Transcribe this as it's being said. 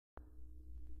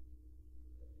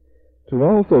To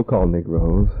all so-called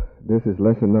Negroes, this is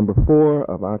lesson number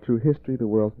 4 of our True History, the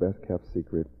World's Best Kept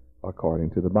Secret,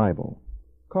 according to the Bible.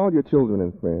 Call your children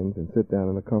and friends and sit down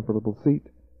in a comfortable seat,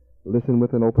 listen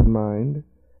with an open mind,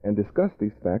 and discuss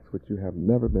these facts which you have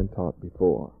never been taught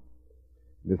before.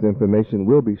 This information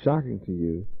will be shocking to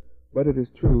you, but it is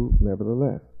true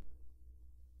nevertheless.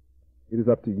 It is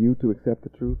up to you to accept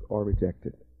the truth or reject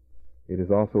it. It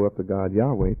is also up to God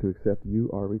Yahweh to accept you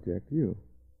or reject you.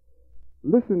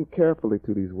 Listen carefully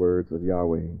to these words of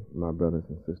Yahweh, my brothers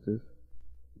and sisters.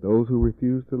 Those who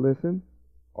refuse to listen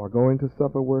are going to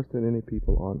suffer worse than any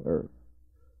people on earth.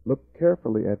 Look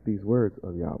carefully at these words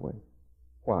of Yahweh.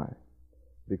 Why?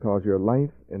 Because your life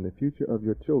and the future of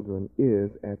your children is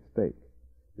at stake.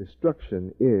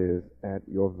 Destruction is at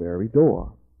your very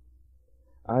door.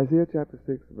 Isaiah chapter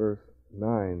 6 verse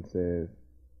 9 says,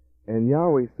 "And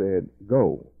Yahweh said,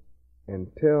 Go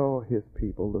and tell his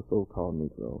people," the so-called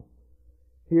Negro,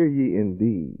 "Hear ye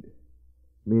indeed,"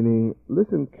 meaning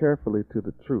listen carefully to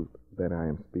the truth that I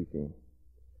am speaking.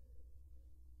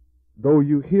 Though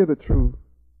you hear the truth,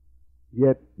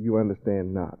 yet you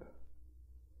understand not.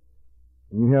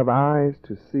 You have eyes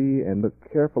to see and look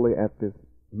carefully at this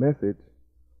message,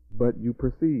 but you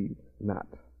perceive not.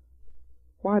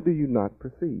 Why do you not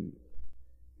perceive?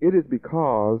 It is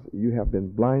because you have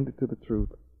been blinded to the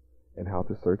truth and how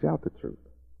to search out the truth.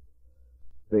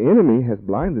 The enemy has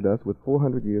blinded us with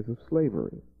 400 years of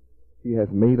slavery. He has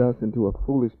made us into a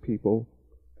foolish people,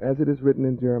 as it is written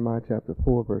in Jeremiah chapter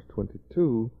 4, verse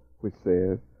 22, which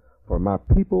says, "For my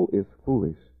people is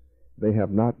foolish, they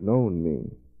have not known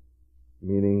me,"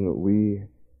 meaning we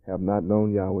have not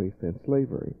known Yahweh since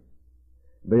slavery.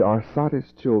 They are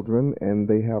sottish children, and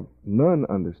they have none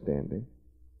understanding.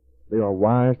 They are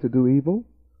wise to do evil,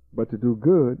 but to do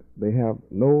good they have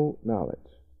no knowledge.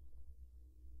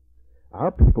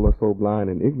 Our people are so blind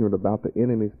and ignorant about the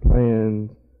enemy's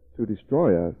plans to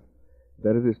destroy us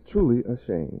that it is truly a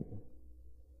shame.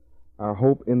 Our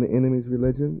hope in the enemy's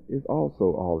religion is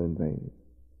also all in vain.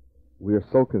 We are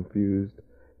so confused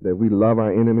that we love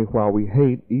our enemy while we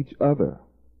hate each other.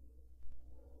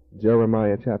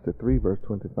 Jeremiah chapter 3 verse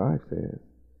 25 says,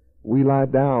 "We lie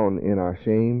down in our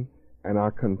shame, and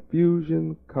our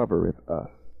confusion covereth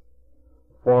us.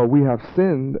 For we have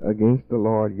sinned against the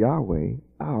Lord Yahweh,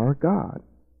 our God,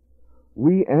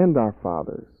 we and our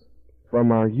fathers,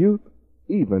 from our youth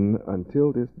even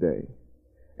until this day,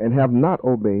 and have not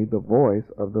obeyed the voice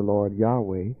of the Lord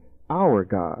Yahweh, our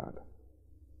God."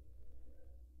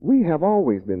 We have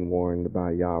always been warned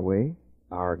by Yahweh,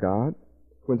 our God,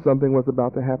 when something was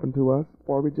about to happen to us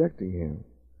for rejecting him.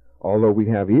 Although we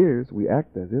have ears, we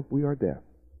act as if we are deaf.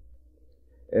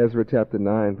 Ezra chapter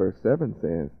 9 verse 7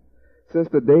 says, "Since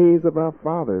the days of our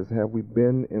fathers have we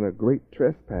been in a great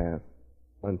trespass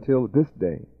until this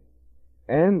day,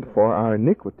 and for our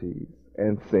iniquities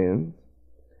and sins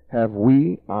have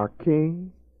we, our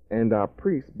kings, and our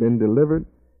priests been delivered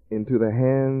into the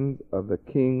hands of the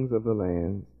kings of the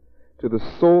land, to the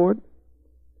sword,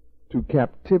 to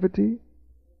captivity,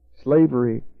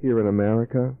 slavery here in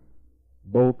America,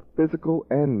 both physical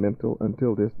and mental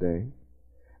until this day,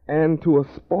 and to a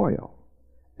spoil,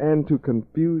 and to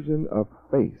confusion of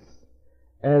face,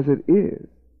 as it is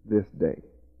this day."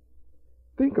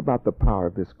 Think about the power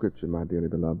of this scripture, my dearly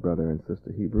beloved brother and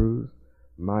sister Hebrews,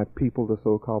 my people, the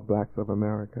so-called blacks of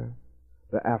America,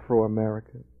 the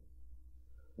Afro-Americans.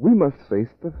 We must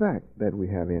face the fact that we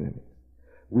have enemies.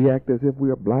 We act as if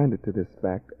we are blinded to this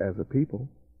fact as a people.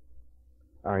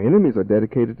 Our enemies are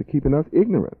dedicated to keeping us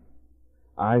ignorant.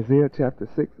 Isaiah chapter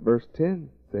 6 verse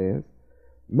 10 says,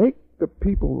 "Make the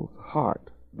people's heart,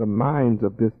 the minds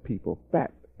of this people,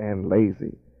 fat and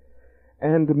lazy,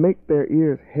 and make their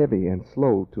ears heavy and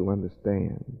slow to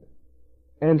understand,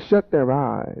 and shut their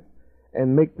eyes,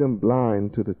 and make them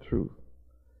blind to the truth,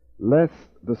 lest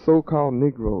the so-called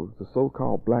Negroes, the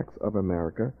so-called blacks of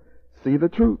America, see the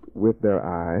truth with their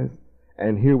eyes,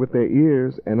 and hear with their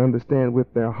ears, and understand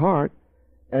with their heart,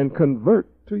 and convert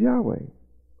to Yahweh,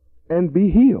 and be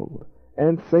healed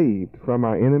and saved from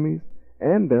our enemies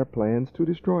and their plans to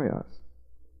destroy us."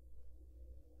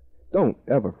 Don't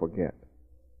ever forget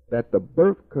that the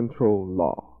birth control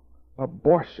law,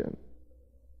 abortion,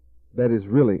 that is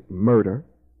really murder,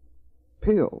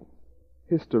 pills,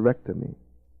 hysterectomy,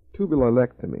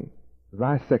 tubulolectomy,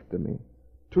 vasectomy,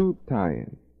 tube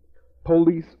tying,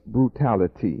 police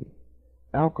brutality,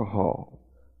 alcohol,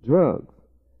 drugs,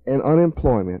 and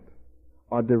unemployment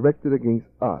are directed against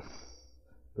us,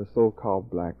 the so-called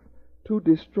blacks, to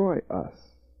destroy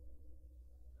us.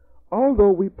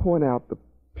 Although we point out the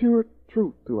pure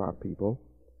truth to our people,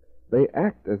 they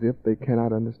act as if they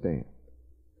cannot understand.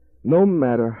 No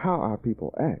matter how our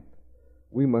people act,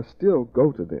 we must still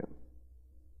go to them.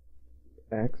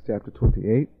 Acts chapter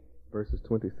 28, verses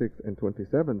 26 and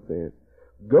 27 says,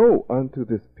 "Go unto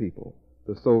this people,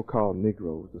 the so-called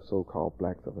Negroes, the so-called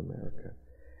blacks of America,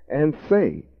 and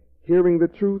say, hearing the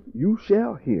truth, you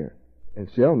shall hear and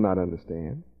shall not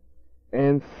understand,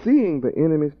 and seeing the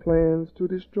enemy's plans to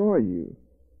destroy you,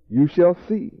 you shall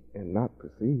see and not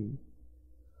perceive.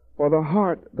 For the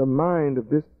heart, the mind of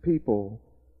this people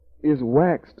is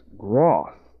waxed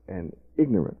gross and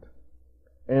ignorant,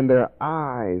 and their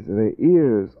eyes, their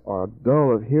ears are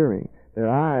dull of hearing, their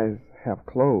eyes have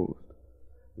closed,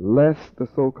 lest the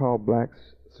so-called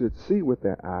blacks should see with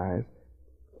their eyes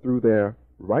through their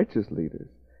righteous leaders,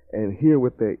 and hear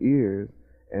with their ears,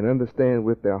 and understand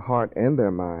with their heart and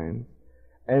their minds,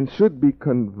 and should be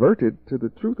converted to the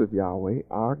truth of Yahweh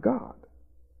our God.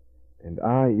 And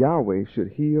I, Yahweh, should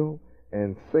heal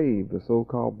and save the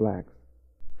so-called blacks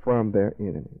from their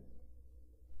enemies."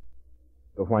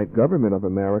 The white government of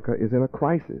America is in a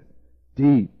crisis.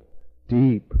 Deep,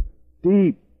 deep,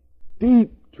 deep,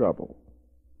 deep trouble.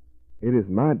 It is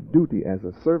my duty as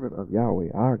a servant of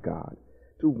Yahweh our God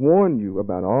to warn you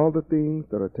about all the things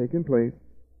that are taking place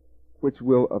which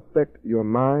will affect your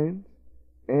minds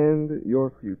and your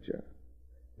future.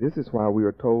 This is why we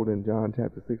are told in John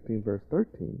chapter 16, verse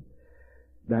 13,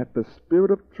 that the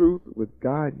Spirit of truth would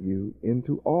guide you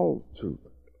into all truth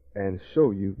and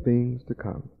show you things to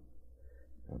come.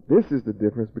 Now, this is the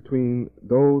difference between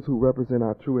those who represent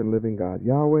our true and living God,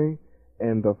 Yahweh,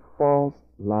 and the false,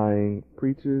 lying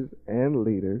preachers and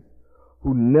leaders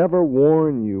who never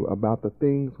warn you about the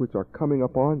things which are coming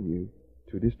upon you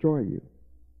to destroy you.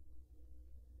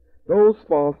 Those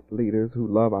false leaders who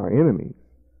love our enemies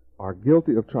are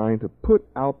guilty of trying to put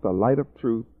out the light of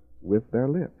truth with their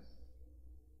lips.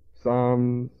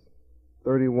 Psalms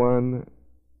 31,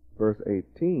 verse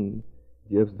 18,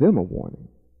 gives them a warning,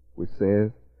 which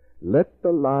says, "Let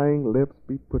the lying lips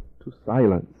be put to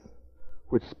silence,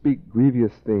 which speak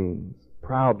grievous things,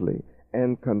 proudly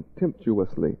and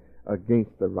contemptuously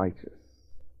against the righteous."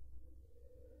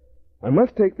 I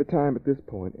must take the time at this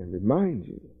point and remind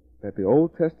you that the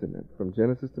Old Testament, from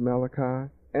Genesis to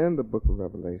Malachi, and the book of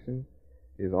Revelation,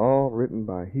 is all written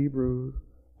by Hebrews,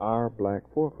 our black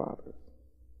forefathers.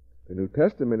 The New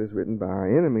Testament is written by our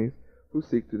enemies who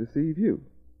seek to deceive you,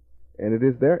 and it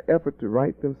is their effort to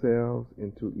write themselves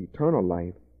into eternal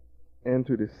life and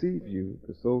to deceive you,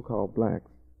 the so-called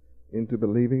blacks, into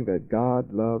believing that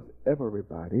God loves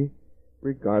everybody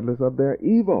regardless of their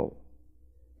evil,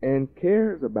 and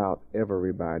cares about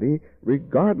everybody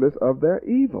regardless of their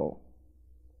evil.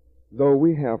 Though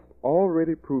we have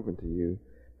already proven to you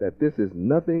that this is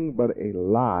nothing but a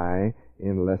lie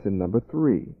in lesson number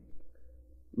 3.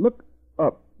 Look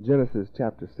up Genesis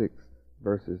chapter 6,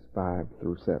 verses 5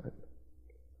 through 7.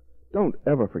 Don't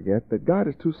ever forget that God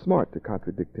is too smart to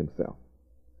contradict himself.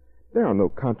 There are no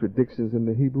contradictions in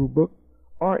the Hebrew book,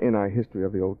 or in our history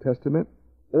of the Old Testament,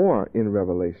 or in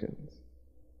Revelations.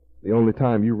 The only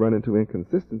time you run into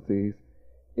inconsistencies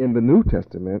in the New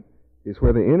Testament is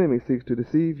where the enemy seeks to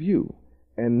deceive you,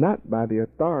 and not by the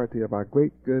authority of our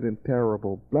great, good, and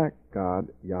terrible black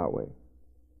God, Yahweh.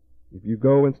 If you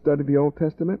go and study the Old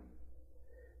Testament,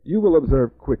 you will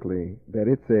observe quickly that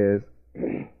it says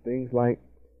things like,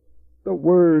 "The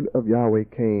word of Yahweh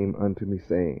came unto me,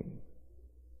 saying,"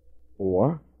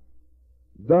 or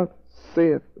 "Thus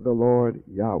saith the Lord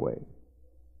Yahweh,"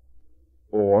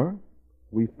 or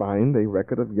we find a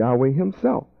record of Yahweh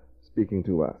himself speaking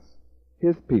to us,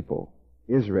 his people,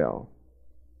 Israel.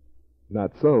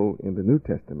 Not so in the New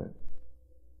Testament.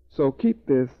 So keep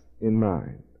this in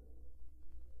mind.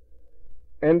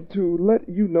 And to let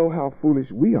you know how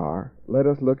foolish we are, let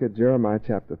us look at Jeremiah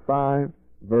chapter 5,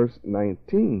 verse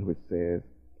 19, which says,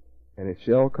 "And it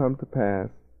shall come to pass,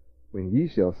 when ye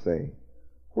shall say,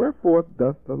 Wherefore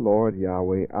doth the Lord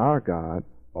Yahweh our God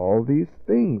all these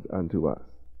things unto us?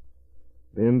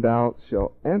 Then thou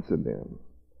shalt answer them,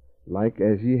 Like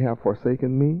as ye have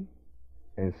forsaken me,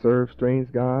 and served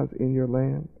strange gods in your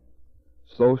land,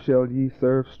 so shall ye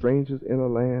serve strangers in a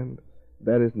land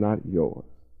that is not yours,"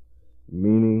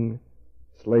 meaning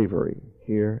slavery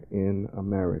here in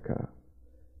America.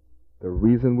 The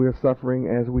reason we're suffering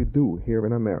as we do here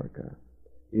in America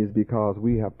is because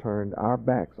we have turned our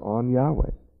backs on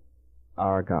Yahweh,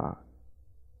 our God.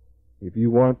 If you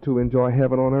want to enjoy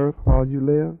heaven on earth while you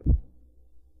live,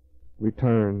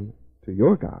 return to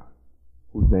your God,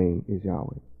 whose name is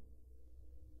Yahweh.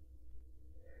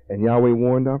 And Yahweh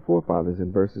warned our forefathers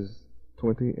in verses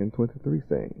 20 and 23,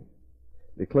 saying,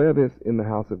 "Declare this in the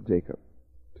house of Jacob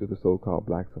to the so-called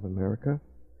blacks of America,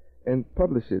 and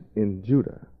publish it in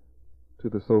Judah to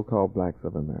the so-called blacks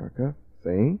of America,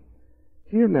 saying,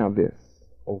 Hear now this,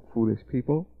 O foolish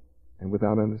people, and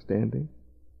without understanding,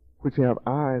 which have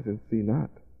eyes and see not,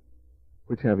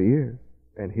 which have ears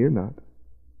and hear not.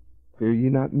 Fear ye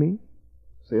not me,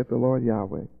 saith the Lord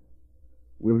Yahweh.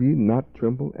 Will ye not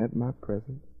tremble at my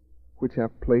presence, which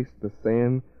have placed the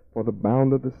sand for the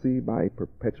bound of the sea by a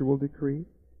perpetual decree,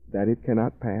 that it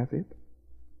cannot pass it?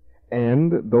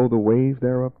 And though the waves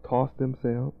thereof toss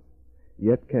themselves,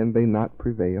 yet can they not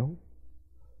prevail?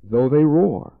 Though they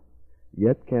roar,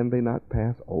 yet can they not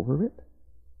pass over it?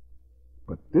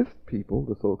 But this people,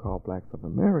 the so-called blacks of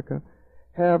America,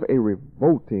 have a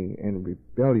revolting and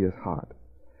rebellious heart.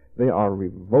 They are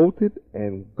revolted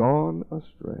and gone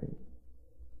astray.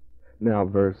 Now,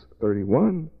 verse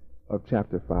 31 of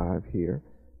chapter 5 here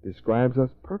describes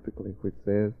us perfectly, which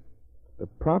says, the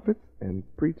prophets and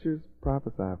preachers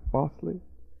prophesy falsely,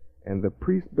 and the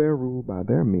priests bear rule by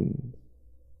their means,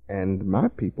 and my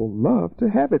people love to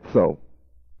have it so.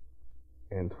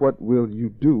 And what will you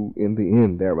do in the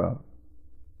end thereof?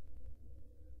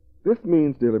 This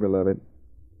means, dearly beloved,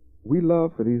 we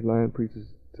love for these lying preachers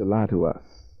to lie to us.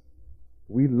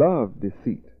 We love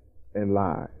deceit and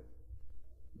lies.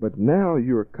 But now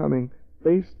you are coming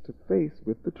face to face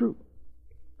with the truth.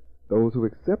 Those who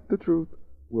accept the truth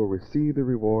will receive the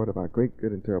reward of our great,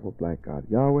 good, and terrible black God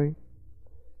Yahweh.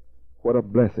 What a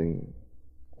blessing,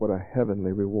 what a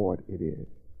heavenly reward it is.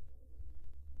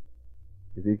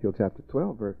 Ezekiel chapter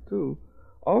 12, verse 2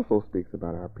 also speaks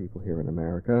about our people here in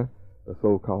America, the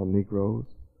so-called Negroes,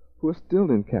 who are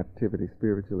still in captivity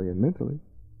spiritually and mentally.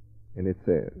 And it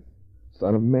says,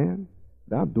 Son of man,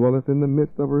 thou dwellest in the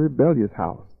midst of a rebellious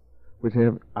house, which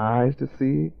have eyes to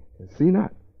see and see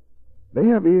not. They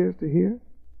have ears to hear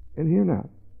and hear not,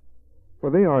 for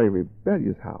they are a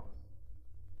rebellious house.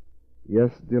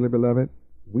 Yes, dearly beloved,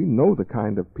 we know the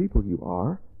kind of people you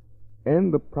are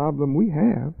and the problem we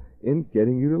have in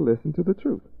getting you to listen to the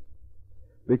truth,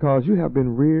 because you have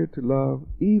been reared to love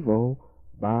evil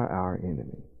by our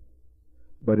enemy.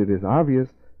 But it is obvious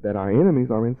that our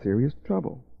enemies are in serious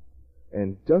trouble.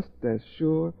 And just as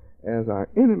sure as our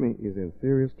enemy is in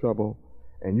serious trouble,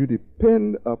 and you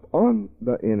depend upon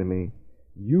the enemy,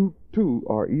 you too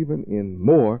are even in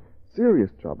more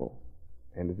serious trouble.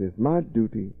 And it is my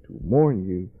duty to warn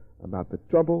you about the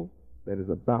trouble that is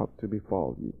about to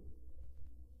befall you.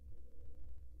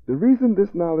 The reason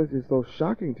this knowledge is so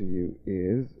shocking to you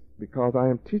is because I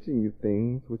am teaching you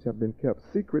things which have been kept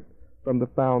secret from the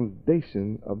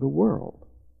foundation of the world,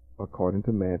 according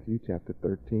to Matthew chapter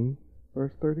 13,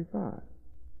 verse 35.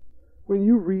 When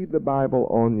you read the Bible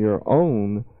on your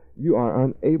own, you are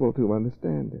unable to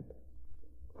understand it.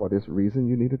 For this reason,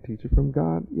 you need a teacher from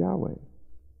God, Yahweh.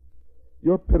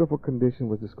 Your pitiful condition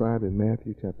was described in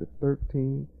Matthew chapter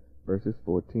 13, verses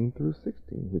 14 through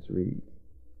 16, which reads,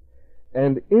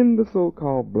 And in the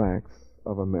so-called blacks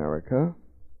of America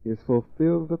is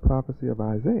fulfilled the prophecy of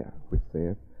Isaiah, which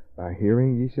saith, By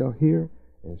hearing ye shall hear,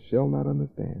 and shall not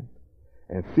understand.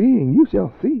 And seeing you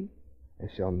shall see, and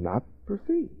shall not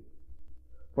perceive.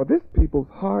 For this people's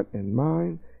heart and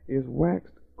mind is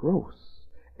waxed gross,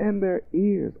 and their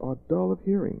ears are dull of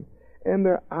hearing, and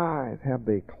their eyes have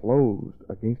they closed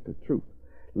against the truth,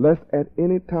 lest at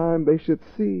any time they should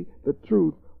see the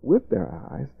truth with their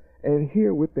eyes, and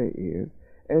hear with their ears,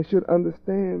 and should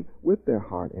understand with their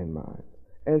heart and mind,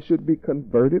 and should be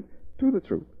converted to the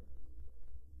truth.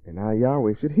 And I,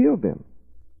 Yahweh, should heal them.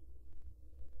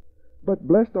 But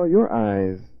blessed are your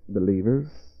eyes, believers,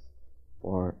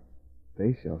 for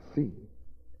they shall see,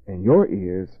 and your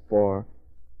ears, for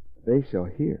they shall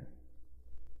hear.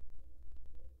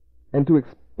 And to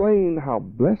explain how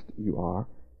blessed you are,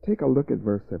 take a look at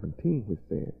verse 17, which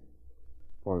says,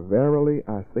 For verily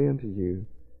I say unto you,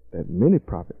 that many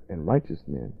prophets and righteous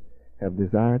men have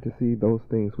desired to see those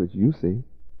things which you see,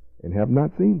 and have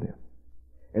not seen them,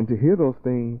 and to hear those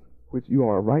things which you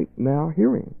are right now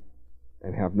hearing,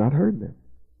 and have not heard them.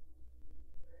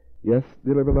 Yes,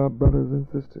 dearly beloved brothers and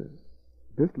sisters,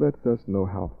 this lets us know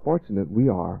how fortunate we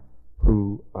are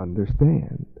who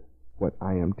understand what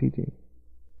I am teaching.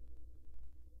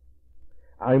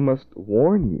 I must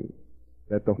warn you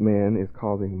that the man is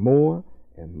causing more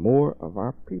and more of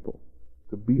our people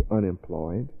to be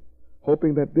unemployed,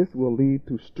 hoping that this will lead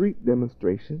to street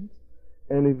demonstrations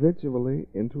and eventually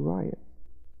into riots.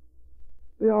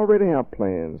 They already have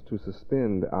plans to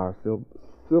suspend our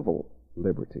civil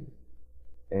liberties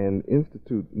and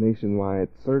institute nationwide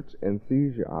search and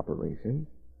seizure operations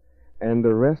and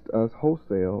arrest us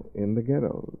wholesale in the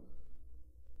ghettos.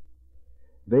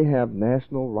 They have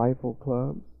national rifle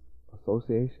clubs,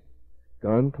 associations,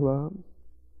 gun clubs.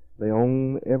 They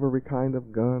own every kind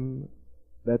of gun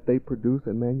that they produce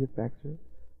and manufacture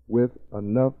with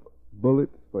enough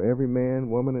bullets for every man,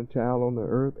 woman, and child on the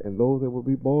earth, and those that will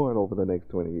be born over the next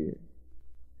 20 years.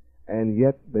 And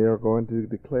yet they are going to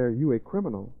declare you a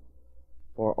criminal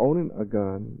for owning a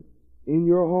gun in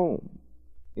your home,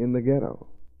 in the ghetto.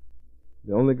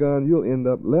 The only gun you'll end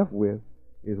up left with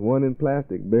is one in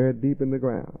plastic buried deep in the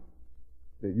ground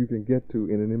that you can get to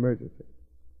in an emergency.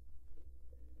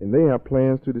 And they have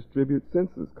plans to distribute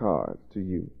census cards to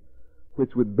you,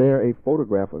 which would bear a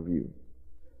photograph of you,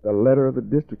 the letter of the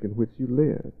district in which you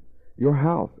live, your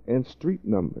house and street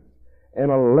numbers,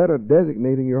 and a letter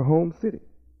designating your home city.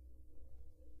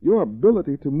 Your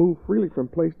ability to move freely from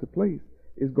place to place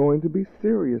is going to be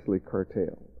seriously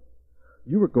curtailed.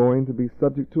 You are going to be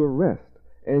subject to arrest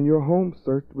and your home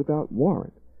searched without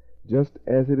warrant, just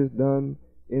as it is done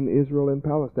in Israel and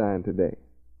Palestine today,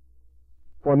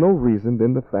 for no reason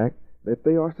than the fact that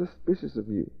they are suspicious of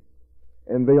you.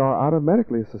 And they are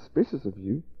automatically suspicious of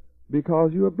you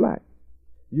because you are black.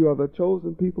 You are the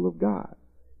chosen people of God.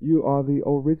 You are the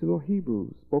original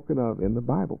Hebrews spoken of in the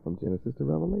Bible from Genesis to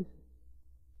Revelation.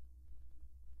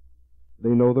 They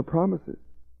know the promises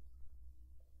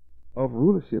of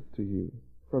rulership to you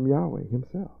from Yahweh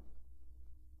himself.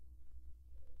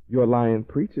 Your lying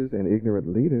preachers and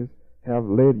ignorant leaders have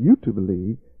led you to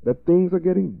believe that things are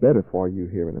getting better for you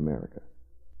here in America.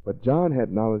 But John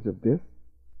had knowledge of this,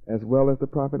 as well as the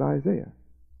prophet Isaiah,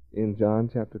 in John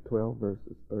chapter 12,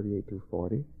 verses 38 through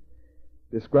 40,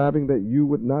 describing that you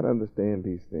would not understand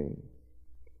these things.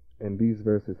 And these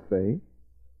verses say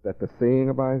that the saying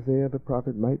of Isaiah the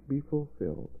prophet might be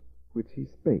fulfilled, which he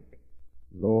spake,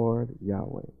 Lord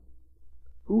Yahweh,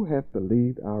 who hath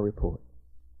believed our report?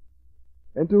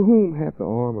 And to whom hath the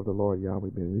arm of the Lord Yahweh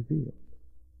been revealed?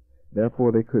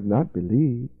 Therefore they could not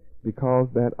believe, because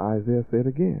that Isaiah said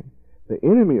again, the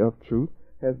enemy of truth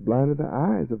has blinded the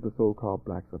eyes of the so-called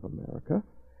blacks of America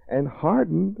and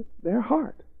hardened their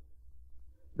heart,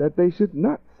 that they should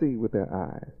not see with their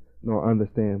eyes, nor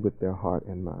understand with their heart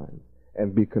and mind,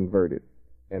 and be converted,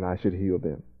 and I should heal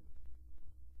them.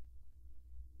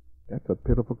 That's a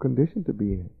pitiful condition to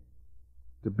be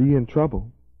in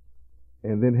trouble,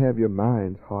 and then have your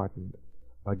minds hardened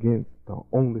against the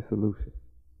only solution.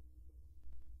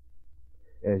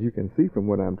 As you can see from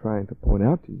what I'm trying to point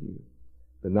out to you,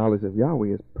 the knowledge of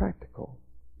Yahweh is practical.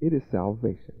 It is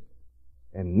salvation,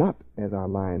 and not, as our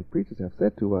lying preachers have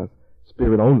said to us,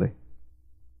 spirit only.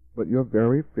 But your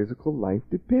very physical life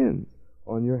depends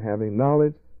on your having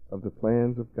knowledge of the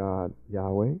plans of God,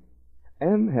 Yahweh,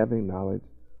 and having knowledge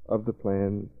of the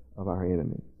plans of our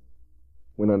enemies.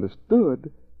 When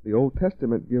understood, the Old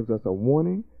Testament gives us a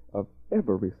warning of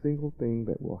every single thing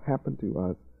that will happen to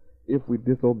us if we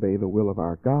disobey the will of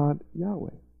our God,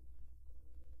 Yahweh.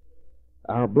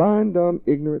 Our blind, dumb,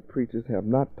 ignorant preachers have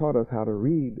not taught us how to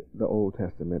read the Old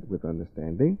Testament with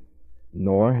understanding,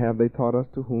 nor have they taught us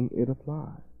to whom it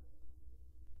applies.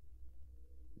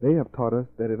 They have taught us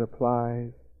that it applies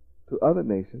to other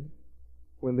nations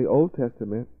when the Old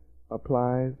Testament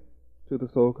applies to the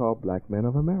so-called black men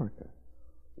of America.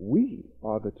 We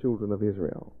are the children of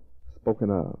Israel, spoken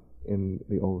of in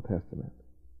the Old Testament.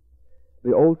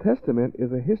 The Old Testament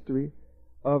is a history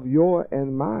of your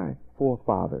and my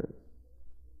forefathers.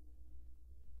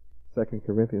 2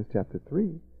 Corinthians chapter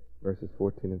 3, verses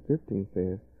 14 and 15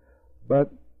 says,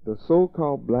 but the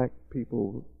so-called black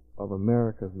people of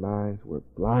America's minds were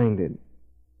blinded,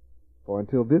 for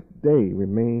until this day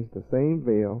remains the same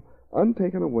veil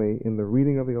untaken away in the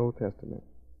reading of the Old Testament.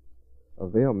 A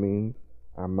veil means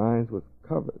our minds was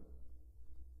covered,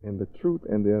 and the truth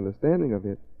and the understanding of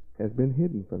it has been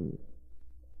hidden from you.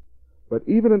 But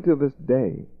even until this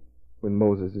day, when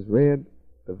Moses is read,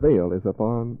 the veil is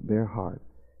upon their heart,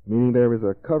 meaning there is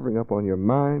a covering up on your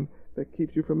mind that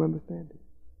keeps you from understanding.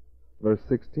 Verse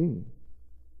 16,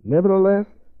 nevertheless,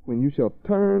 when you shall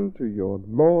turn to your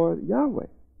Lord Yahweh,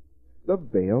 the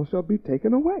veil shall be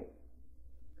taken away.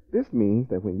 This means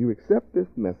that when you accept this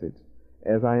message,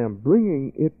 as I am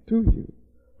bringing it to you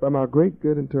from our great,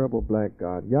 good, and terrible black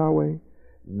God Yahweh,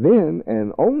 then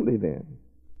and only then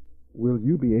will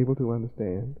you be able to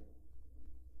understand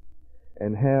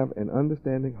and have an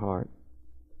understanding heart,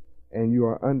 and you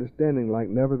are understanding like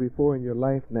never before in your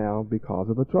life now because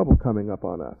of the trouble coming up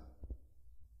on us.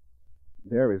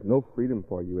 There is no freedom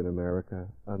for you in America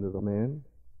under the man.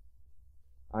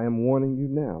 I am warning you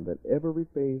now that every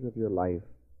phase of your life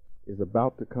is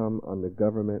about to come under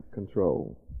government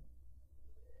control.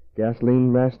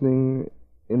 Gasoline rationing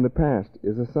in the past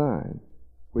is a sign,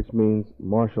 which means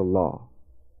martial law,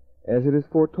 as it is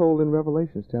foretold in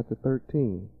Revelation chapter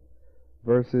 13,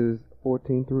 verses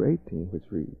 14 through 18, which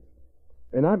reads,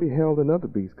 and I beheld another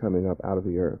beast coming up out of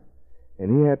the earth,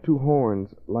 and he had two horns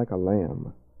like a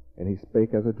lamb, and he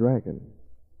spake as a dragon.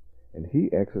 And he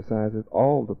exerciseth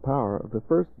all the power of the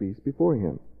first beast before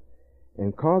him,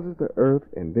 and causes the earth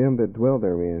and them that dwell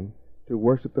therein to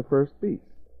worship the first beast,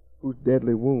 whose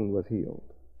deadly wound was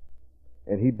healed.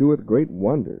 And he doeth great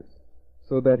wonders,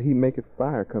 so that he maketh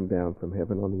fire come down from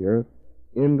heaven on the earth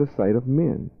in the sight of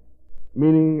men,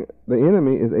 meaning the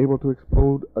enemy is able to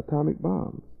explode atomic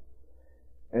bombs,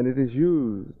 and it is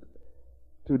used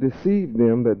to deceive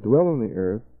them that dwell on the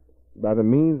earth by the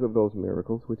means of those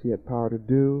miracles which he had power to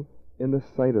do in the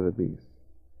sight of the beast,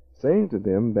 saying to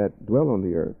them that dwell on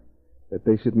the earth that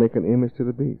they should make an image to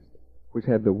the beast, which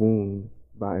had the wound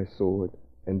by a sword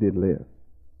and did live.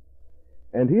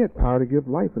 And he had power to give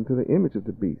life unto the image of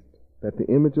the beast, that the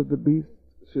image of the beast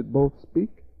should both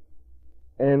speak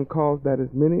and cause that as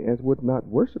many as would not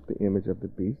worship the image of the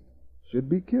beast should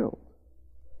be killed.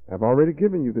 I've already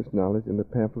given you this knowledge in the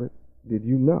pamphlet, Did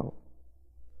You Know?,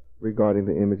 regarding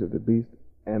the image of the beast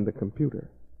and the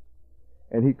computer.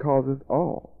 And he causes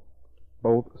all,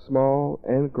 both small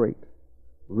and great,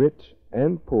 rich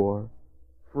and poor,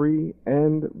 free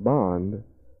and bond,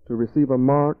 to receive a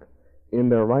mark in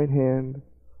their right hand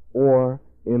or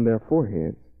in their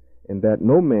foreheads, and that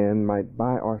no man might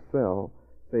buy or sell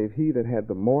save he that had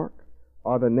the mark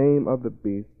or the name of the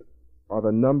beast or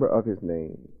the number of his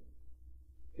name.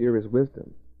 Here is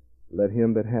wisdom. Let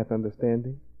him that hath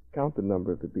understanding count the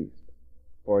number of the beast,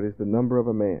 for it is the number of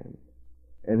a man,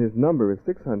 and his number is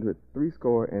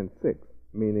 666,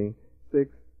 meaning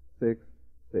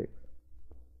 666.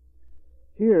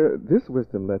 Here, this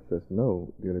wisdom lets us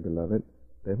know, dearly beloved,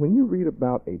 that when you read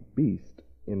about a beast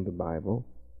in the Bible,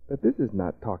 that this is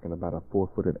not talking about a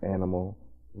four-footed animal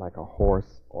like a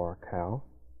horse or a cow.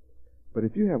 But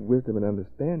if you have wisdom and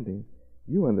understanding,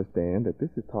 you understand that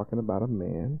this is talking about a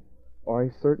man or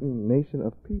a certain nation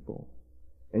of people,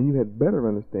 and you had better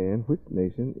understand which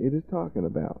nation it is talking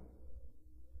about.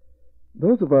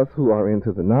 Those of us who are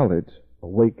into the knowledge,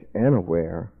 awake and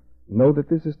aware, know that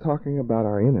this is talking about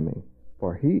our enemy,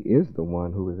 for he is the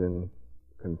one who is in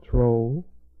control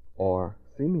or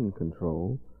seeming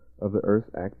control of the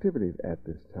earth's activities at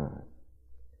this time.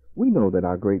 We know that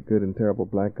our great, good, and terrible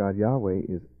black God Yahweh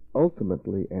is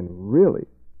ultimately and really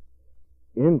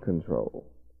in control,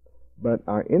 but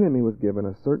our enemy was given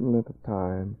a certain length of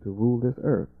time to rule this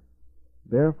earth.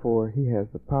 Therefore, he has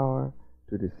the power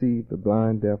to deceive the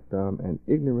blind, deaf, dumb, and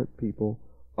ignorant people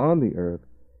on the earth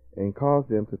and cause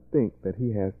them to think that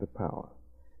he has the power,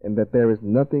 and that there is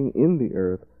nothing in the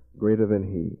earth greater than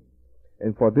he.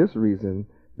 And for this reason,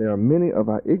 there are many of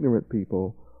our ignorant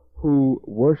people who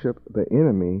worship the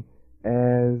enemy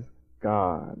as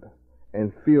God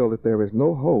and feel that there is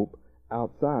no hope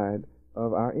outside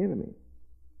of our enemy.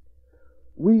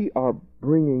 We are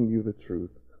bringing you the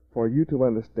truth for you to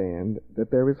understand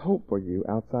that there is hope for you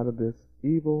outside of this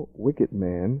evil, wicked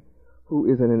man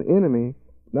who is an enemy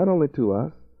not only to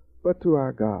us, but to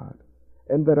our God,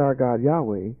 and that our God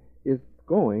Yahweh is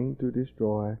going to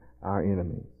destroy our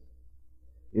enemies.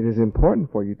 It is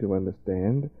important for you to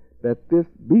understand that this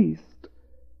beast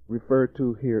referred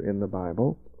to here in the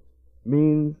Bible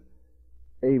means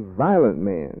a violent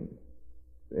man.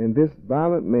 And this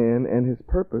violent man and his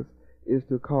purpose is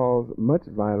to cause much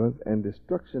violence and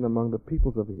destruction among the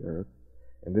peoples of the earth.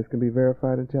 And this can be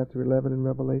verified in chapter 11 in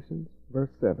Revelation, verse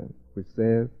 7, which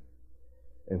says,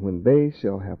 And when they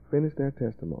shall have finished their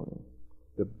testimony,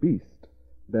 the beast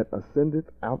that ascendeth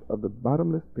out of the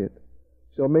bottomless pit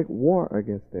shall make war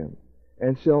against them,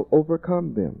 and shall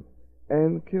overcome them,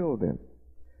 and kill them.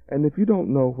 And if you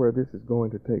don't know where this is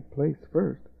going to take place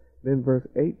first, then verse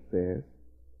 8 says,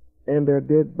 And their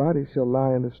dead bodies shall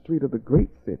lie in the street of the great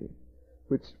city,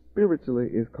 which spiritually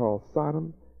is called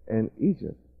Sodom and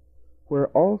Egypt, where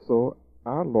also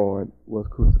our Lord was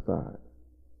crucified.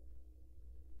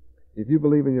 If you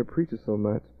believe in your preacher so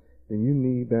much, then you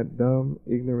need that dumb,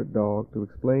 ignorant dog to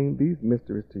explain these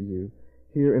mysteries to you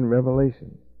here in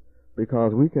Revelation,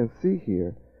 because we can see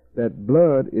here that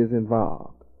blood is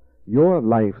involved. Your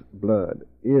life's blood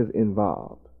is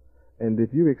involved. And if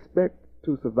you expect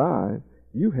to survive,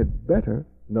 you had better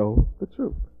know the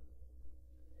truth.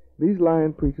 These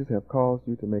lying preachers have caused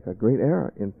you to make a great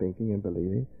error in thinking and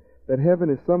believing that heaven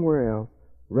is somewhere else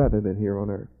rather than here on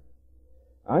earth.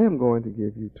 I am going to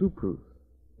give you two proofs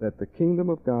that the kingdom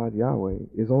of God Yahweh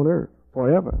is on earth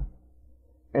forever,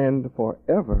 and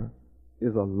forever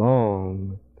is a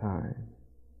long time.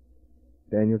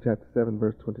 Daniel chapter 7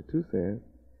 verse 22 says,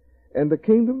 And the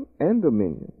kingdom and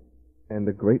dominion and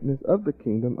the greatness of the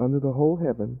kingdom under the whole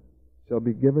heaven shall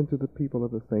be given to the people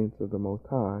of the saints of the Most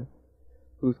High,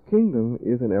 whose kingdom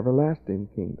is an everlasting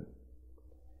kingdom.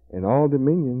 And all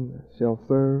dominions shall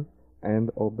serve and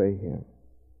obey him.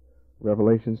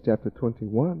 Revelation chapter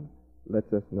 21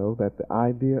 lets us know that the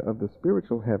idea of the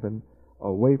spiritual heaven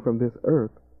away from this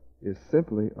earth is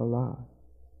simply a lie.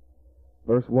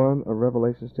 Verse 1 of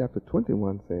Revelation chapter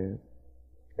 21 says,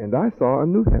 "And I saw a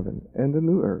new heaven and a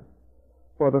new earth,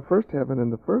 for the first heaven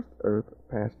and the first earth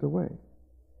passed away,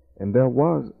 and there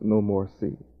was no more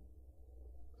sea."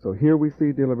 So here we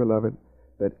see, dearly beloved,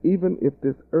 that even if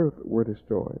this earth were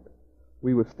destroyed,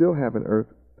 we would still have an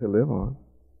earth to live on,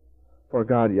 for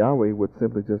God Yahweh would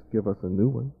simply just give us a new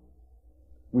one.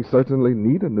 We certainly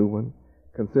need a new one,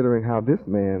 considering how this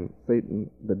man, Satan,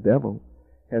 the devil,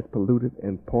 has polluted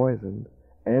and poisoned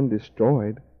and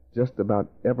destroyed just about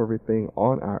everything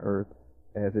on our earth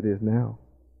as it is now.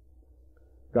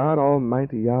 God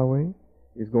Almighty Yahweh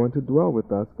is going to dwell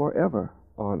with us forever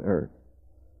on earth.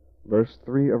 Verse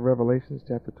 3 of Revelation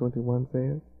chapter 21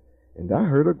 says, "And I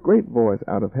heard a great voice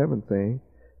out of heaven saying,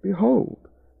 Behold,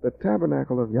 the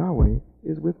tabernacle of Yahweh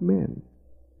is with men,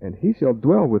 and he shall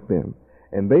dwell with them,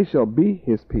 and they shall be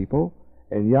his people,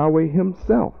 and Yahweh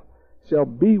himself shall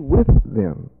be with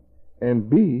them, and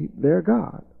be their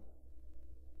God."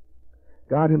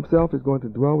 God himself is going to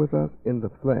dwell with us in the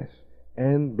flesh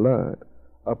and blood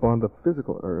upon the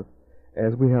physical earth,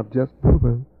 as we have just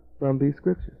proven from these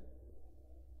scriptures.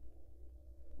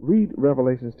 Read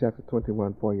Revelation chapter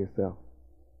 21 for yourself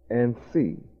and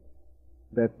see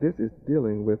that this is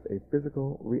dealing with a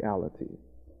physical reality.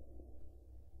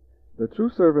 The true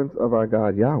servants of our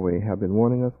God Yahweh have been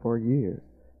warning us for years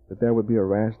that there would be a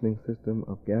rationing system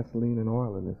of gasoline and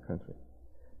oil in this country.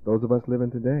 Those of us living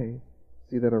today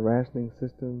see that a rationing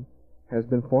system has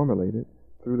been formulated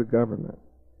through the government,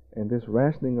 and this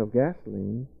rationing of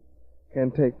gasoline can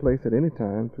take place at any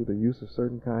time through the use of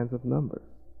certain kinds of numbers.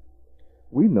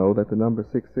 We know that the number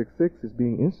 666 is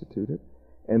being instituted,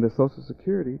 and the Social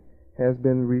Security has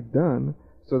been redone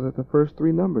so that the first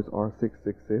three numbers are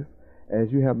 666,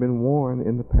 as you have been warned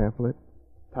in the pamphlet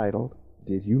titled,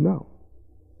 "Did You Know?"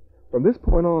 From this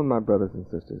point on, my brothers and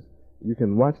sisters, you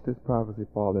can watch this prophecy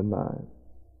fall in line.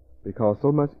 Because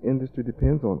so much industry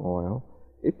depends on oil,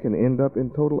 it can end up in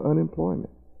total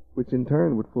unemployment, which in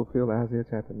turn would fulfill Isaiah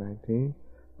chapter 19,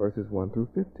 verses 1 through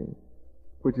 15,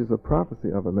 which is a prophecy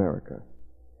of America.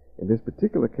 In this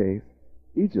particular case,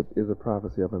 Egypt is a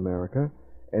prophecy of America,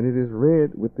 and it is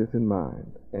read with this in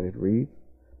mind, and it reads,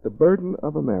 "The burden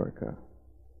of America.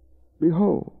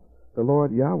 Behold, the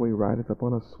Lord Yahweh rideth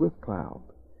upon a swift cloud,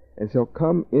 and shall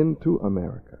come into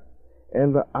America,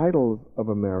 and the idols of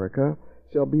America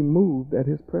shall be moved at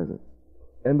his presence,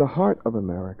 and the heart of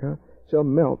America shall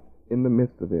melt in the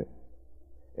midst of it.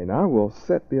 And I will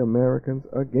set the Americans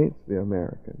against the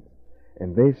Americans,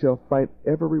 and they shall fight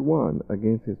every one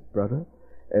against his brother,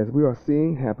 as we are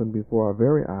seeing happen before our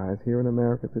very eyes here in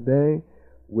America today,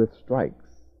 with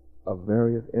strikes of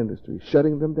various industries,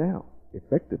 shutting them down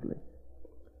effectively.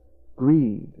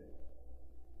 Greed,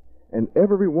 and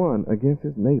every one against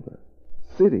his neighbor,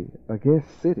 city against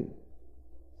city,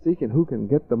 seeking who can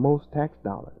get the most tax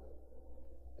dollars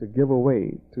to give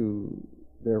away to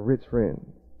their rich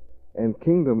friends, and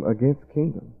kingdom against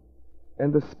kingdom.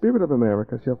 And the spirit of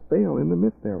America shall fail in the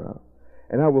midst thereof,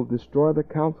 and I will destroy the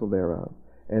counsel thereof,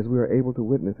 as we are able to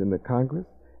witness in the Congress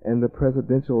and the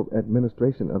presidential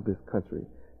administration of this country.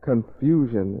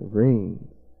 Confusion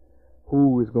reigns.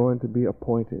 Who is going to be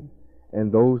appointed,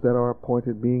 and those that are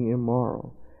appointed being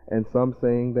immoral, and some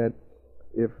saying that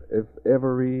if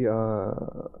every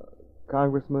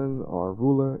congressman or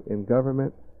ruler in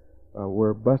government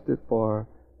were busted for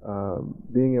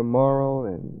being immoral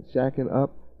and shacking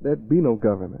up, there'd be no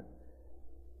government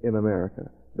in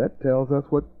America. That tells us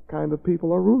what kind of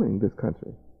people are ruling this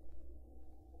country.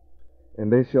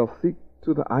 "And they shall seek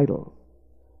to the idols,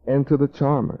 and to the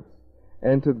charmers,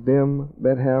 and to them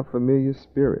that have familiar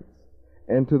spirits,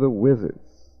 and to the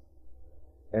wizards,"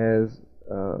 as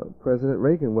President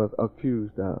Reagan was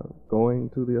accused of, going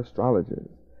to the astrologers.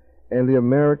 "And the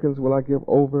Americans will I give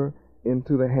over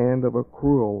into the hand of a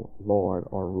cruel lord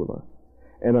or ruler,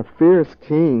 and a fierce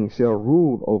king shall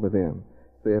rule over them,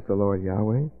 saith the Lord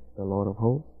Yahweh, the Lord of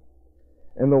hosts.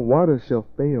 And the waters shall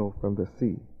fail from the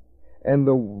sea, and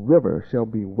the river shall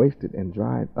be wasted and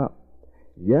dried up.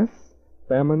 Yes,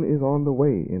 famine is on the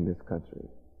way in this country,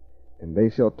 and they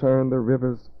shall turn the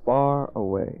rivers far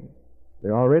away."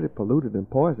 They're already polluted and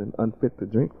poisoned, unfit to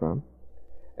drink from.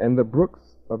 "And the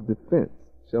brooks of defense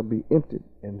shall be emptied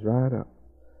and dried up.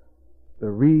 The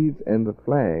reeds and the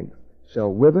flags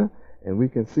shall wither," and we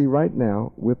can see right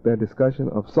now with their discussion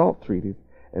of salt treaties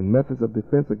and methods of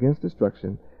defense against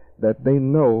destruction that they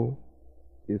know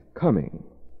is coming.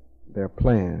 Their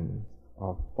plans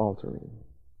are faltering.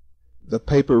 "The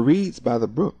paper reeds by the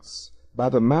brooks, by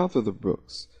the mouth of the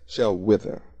brooks, shall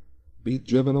wither, be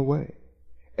driven away,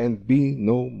 and be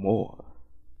no more.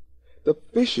 The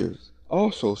fishers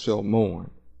also shall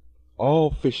mourn,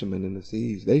 all fishermen in the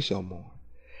seas, they shall mourn,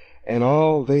 and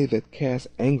all they that cast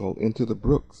angle into the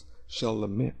brooks shall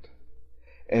lament,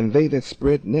 and they that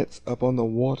spread nets upon the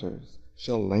waters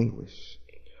shall languish.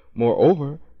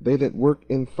 Moreover, they that work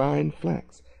in fine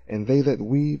flax, and they that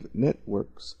weave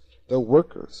networks, the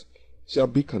workers, shall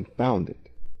be confounded,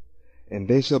 and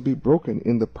they shall be broken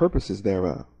in the purposes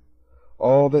thereof,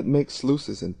 all that make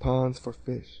sluices and ponds for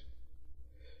fish.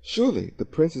 Surely the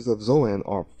princes of Zoan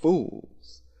are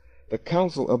fools. The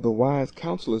counsel of the wise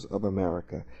counselors of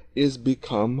America is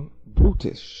become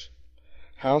brutish.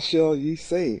 How shall ye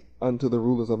say unto the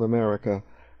rulers of America,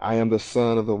 I am the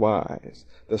son of the wise,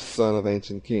 the son of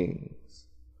ancient kings?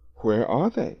 Where are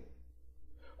they?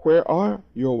 Where are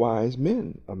your wise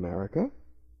men, America?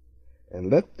 And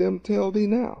let them tell thee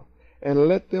now, and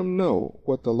let them know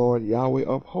what the Lord Yahweh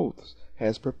of hosts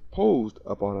has proposed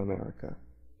upon America.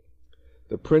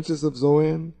 The princes of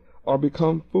Zoan are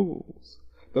become fools.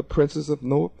 The princes of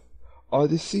North are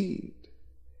deceived.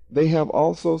 They have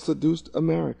also seduced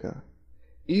America,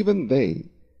 even they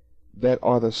that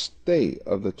are the stay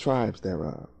of the tribes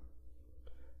thereof.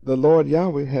 The Lord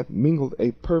Yahweh hath mingled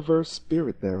a perverse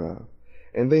spirit thereof,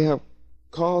 and they have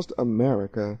caused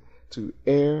America to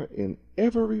err in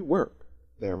every work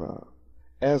thereof,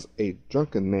 as a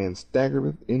drunken man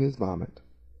staggereth in his vomit.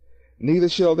 Neither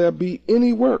shall there be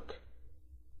any work.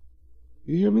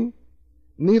 You hear me?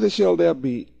 Neither shall there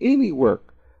be any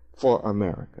work for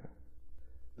America.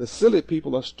 The silly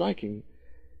people are striking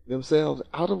themselves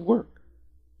out of work,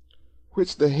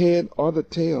 which the head or the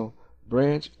tail,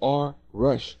 branch or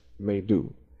rush may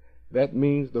do. That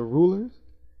means the rulers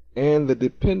and the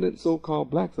dependent so-called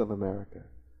blacks of America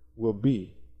will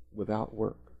be without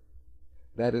work.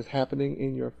 That is happening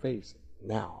in your face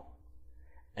now,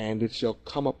 and it shall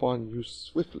come upon you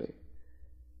swiftly.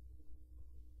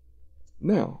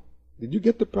 Now, did you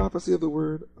get the prophecy of the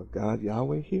word of God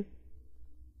Yahweh here?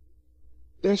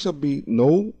 There shall be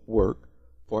no work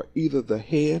for either the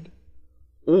head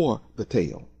or the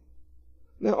tail.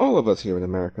 Now, all of us here in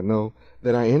America know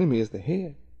that our enemy is the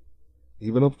head.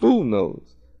 Even a fool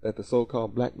knows that the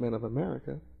so-called black man of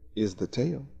America is the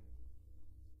tail.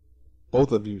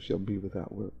 Both of you shall be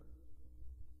without work.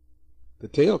 The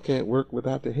tail can't work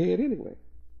without the head anyway,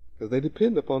 because they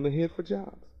depend upon the head for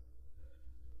jobs.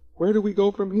 Where do we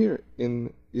go from here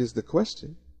is the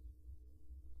question.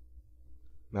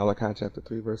 Malachi chapter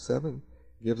 3 verse 7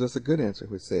 gives us a good answer,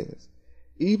 which says,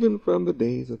 even from the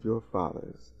days of your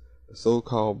fathers, the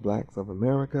so-called blacks of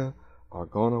America are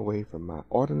gone away from my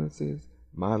ordinances,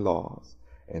 my laws,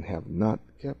 and have not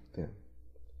kept them.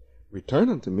 Return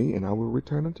unto me, and I will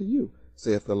return unto you,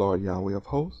 saith the Lord Yahweh of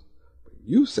hosts. But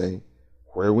you say,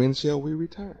 wherewhen shall we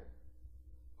return?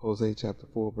 Hosea chapter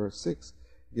 4 verse 6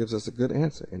 gives us a good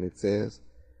answer, and it says,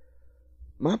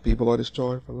 my people are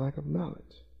destroyed for lack of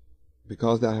knowledge.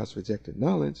 Because thou hast rejected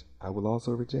knowledge, I will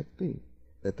also reject thee,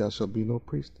 that thou shalt be no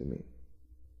priest to me.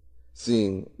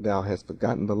 Seeing thou hast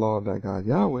forgotten the law of thy God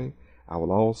Yahweh, I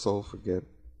will also forget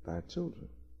thy children.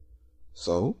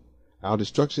 So, our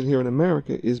destruction here in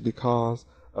America is because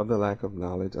of the lack of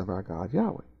knowledge of our God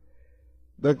Yahweh,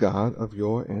 the God of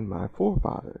your and my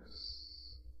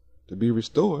forefathers. To be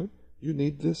restored, you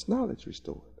need this knowledge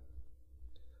restored.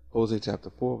 Hosea chapter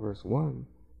 4 verse 1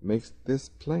 makes this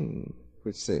plain,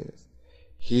 which says,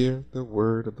 hear the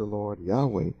word of the Lord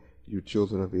Yahweh, you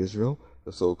children of Israel,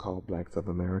 the so-called blacks of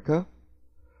America.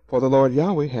 For the Lord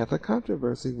Yahweh hath a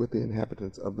controversy with the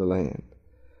inhabitants of the land,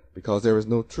 because there is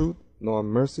no truth, nor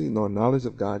mercy, nor knowledge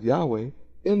of God Yahweh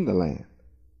in the land.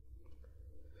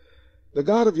 The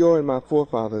God of your and my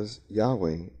forefathers,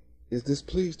 Yahweh, is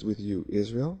displeased with you,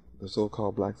 Israel, the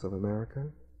so-called blacks of America.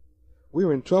 We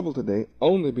are in trouble today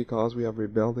only because we have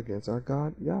rebelled against our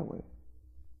God Yahweh.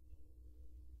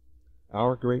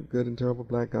 Our great, good, and terrible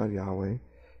black God Yahweh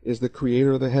is the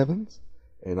creator of the heavens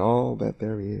and all that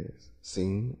there is,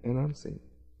 seen and unseen.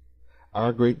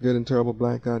 Our great, good, and terrible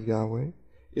black God Yahweh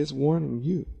is warning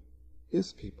you,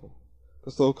 his people,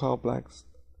 the so-called blacks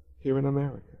here in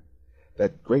America,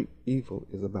 that great evil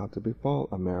is about to befall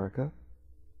America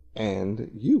and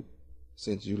you,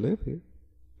 since you live here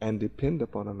and depend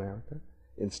upon America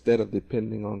instead of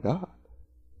depending on God.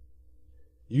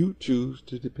 You choose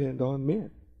to depend on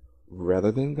men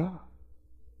rather than God.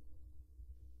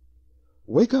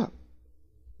 Wake up.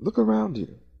 Look around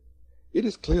you. It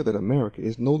is clear that America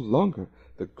is no longer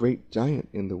the great giant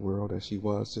in the world as she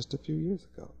was just a few years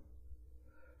ago.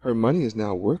 Her money is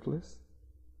now worthless.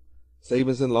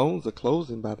 Savings and loans are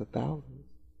closing by the thousands.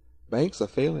 Banks are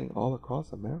failing all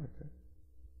across America.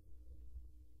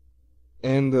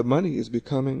 And the money is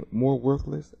becoming more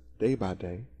worthless day by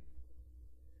day.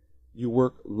 You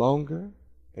work longer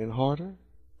and harder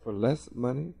for less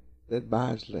money that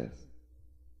buys less.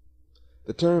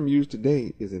 The term used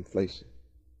today is inflation.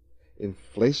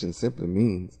 Inflation simply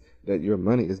means that your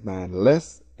money is buying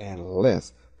less and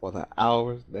less for the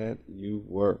hours that you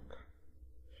work.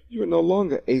 You are no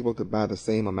longer able to buy the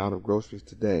same amount of groceries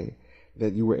today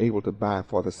that you were able to buy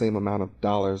for the same amount of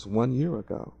dollars 1 year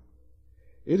ago.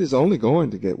 It is only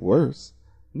going to get worse,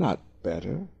 not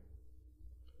better.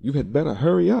 You had better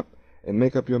hurry up and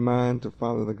make up your mind to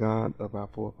follow the God of our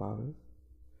forefathers.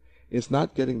 It's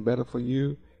not getting better for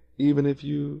you even if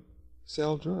you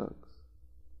sell drugs.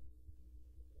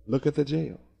 Look at the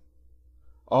jail.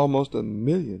 Almost 1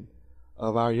 million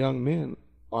of our young men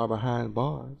are behind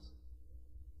bars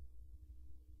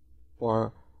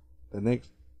for the next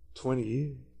 20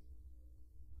 years,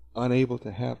 unable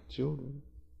to have children,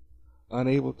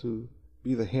 unable to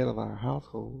be the head of our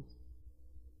households,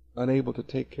 unable to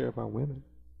take care of our women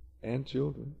and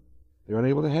children. They're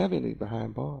unable to have any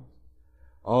behind bars.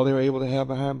 All they're able to have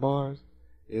behind bars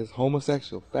is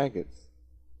homosexual, faggots,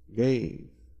 gays,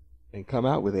 and come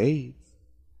out with AIDS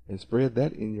and spread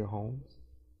that in your homes.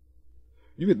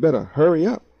 You had better hurry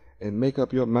up and make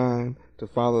up your mind to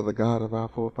follow the God of our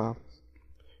forefathers.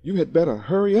 You had better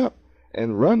hurry up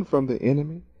and run from the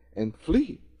enemy and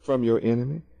flee from your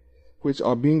enemy, which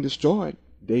are being destroyed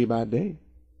day by day.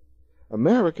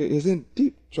 America is in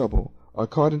deep trouble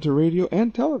according to radio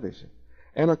and television,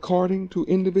 and according to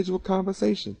individual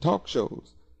conversation, talk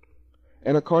shows,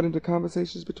 and according to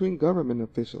conversations between government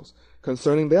officials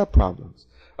concerning their problems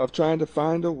of trying to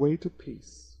find a way to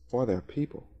peace for their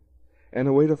people, and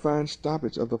a way to find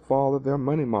stoppage of the fall of their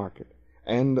money market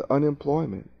and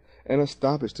unemployment, and a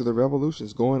stoppage to the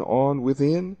revolutions going on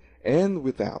within and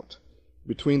without,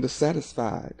 between the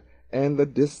satisfied and the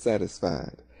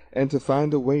dissatisfied, and to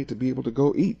find a way to be able to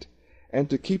go eat, and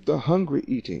to keep the hungry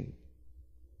eating,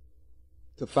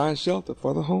 to find shelter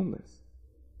for the homeless.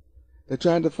 They're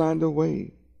trying to find a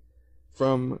way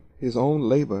from his own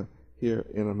labor here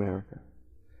in America.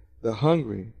 The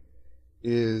hungry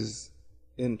is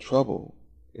in trouble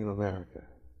in America.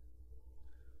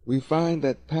 We find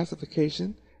that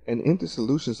pacification and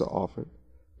inter-solutions are offered,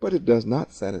 but it does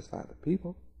not satisfy the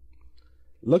people.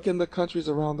 Look in the countries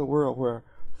around the world where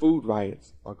food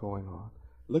riots are going on.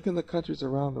 Look in the countries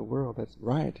around the world that's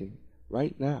rioting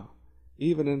right now.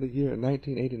 Even in the year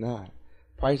 1989,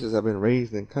 prices have been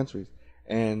raised in countries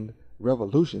and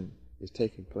revolution is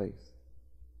taking place.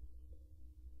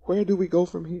 Where do we go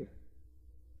from here?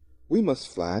 We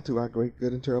must fly to our great,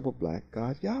 good, and terrible black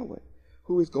God Yahweh,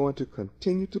 who is going to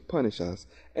continue to punish us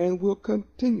and will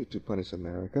continue to punish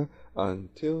America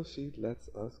until she lets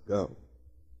us go.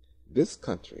 This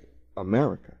country,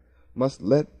 America, must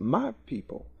let my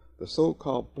people, the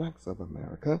so-called blacks of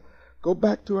America, go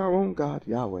back to our own God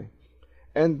Yahweh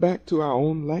and back to our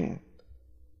own land.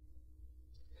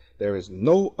 There is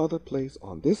no other place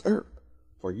on this earth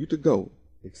for you to go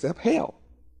except hell,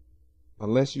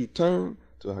 unless you turn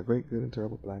to our great, good, and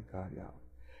terrible black God Yahweh.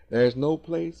 There is no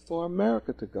place for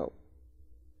America to go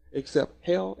except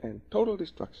hell and total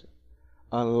destruction,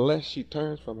 unless she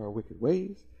turns from her wicked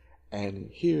ways and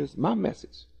hears my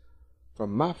message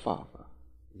from my Father,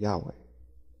 Yahweh.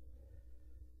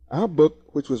 Our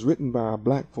book, which was written by our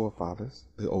black forefathers,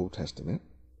 the Old Testament,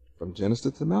 from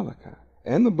Genesis to Malachi,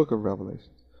 and the book of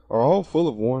Revelation, are all full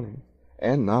of warnings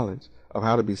and knowledge of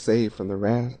how to be saved from the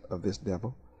wrath of this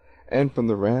devil and from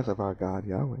the wrath of our God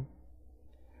Yahweh.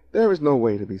 There is no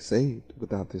way to be saved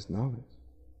without this knowledge.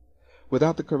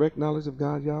 Without the correct knowledge of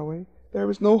God Yahweh,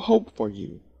 there is no hope for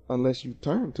you unless you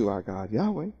turn to our God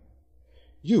Yahweh.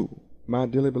 You, my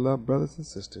dearly beloved brothers and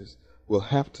sisters, will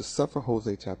have to suffer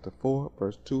Hosea chapter 4,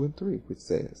 verse 2 and 3, which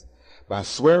says, by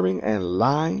swearing and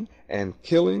lying and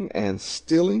killing and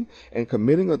stealing and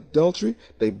committing adultery,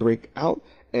 they break out,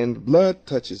 and blood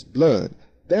touches blood.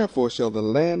 Therefore shall the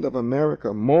land of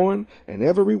America mourn, and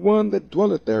every one that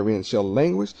dwelleth therein shall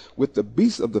languish with the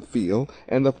beasts of the field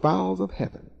and the fowls of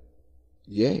heaven.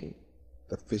 Yea,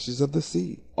 the fishes of the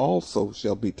sea also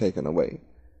shall be taken away.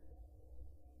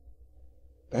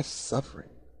 That's suffering.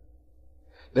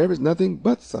 There is nothing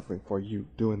but suffering for you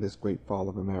during this great fall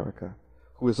of America,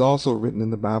 who is also written in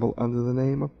the Bible under the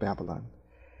name of Babylon.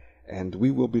 And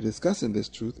we will be discussing this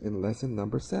truth in lesson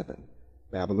number 7.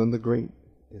 Babylon the Great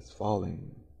is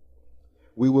falling.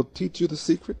 We will teach you the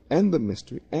secret and the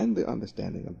mystery and the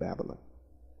understanding of Babylon.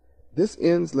 This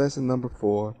ends lesson number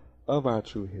 4 of our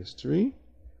true history,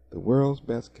 the world's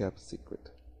best kept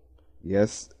secret.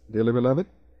 Yes, dearly beloved,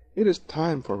 it is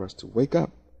time for us to wake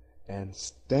up and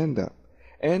stand up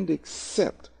and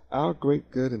accept our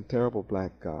great, good, and terrible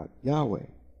black God, Yahweh.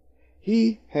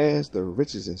 He has the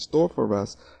riches in store for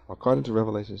us according to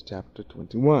Revelation chapter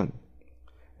 21.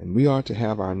 And we are to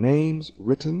have our names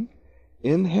written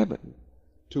in heaven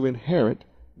to inherit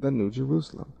the New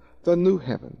Jerusalem, the new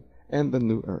heaven, and the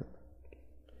new earth.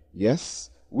 Yes,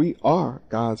 we are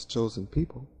God's chosen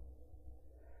people.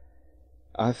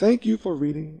 I thank you for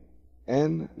reading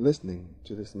and listening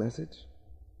to this message.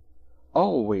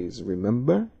 Always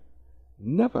remember,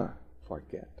 never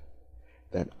forget,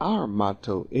 that our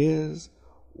motto is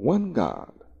one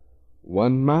God,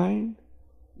 one mind,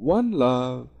 one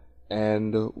love,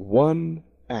 and one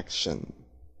action.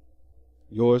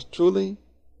 Yours truly,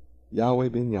 Yahweh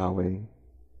ben Yahweh,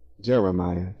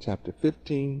 Jeremiah chapter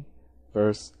 15,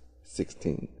 verse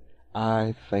 16.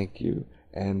 I thank you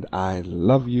and I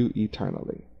love you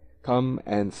eternally. Come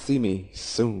and see me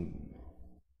soon.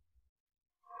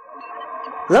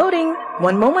 Loading.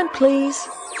 One moment, please.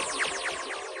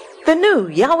 The new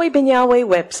Yahweh ben Yahweh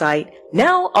website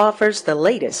now offers the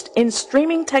latest in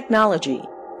streaming technology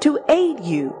to aid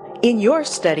you in your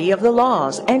study of the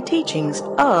laws and teachings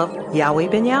of Yahweh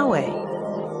ben Yahweh.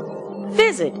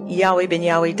 Visit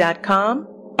YahwehBenYahweh.com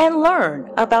and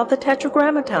learn about the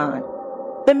Tetragrammaton,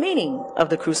 the meaning of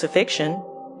the crucifixion,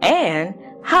 and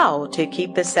how to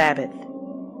keep the Sabbath.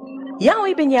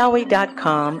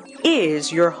 YahwehBenYahweh.com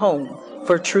is your home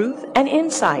for truth and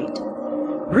insight.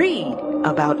 Read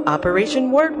about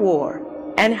Operation Word War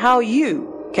and how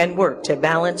you can work to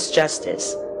balance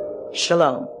justice.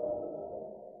 Shalom.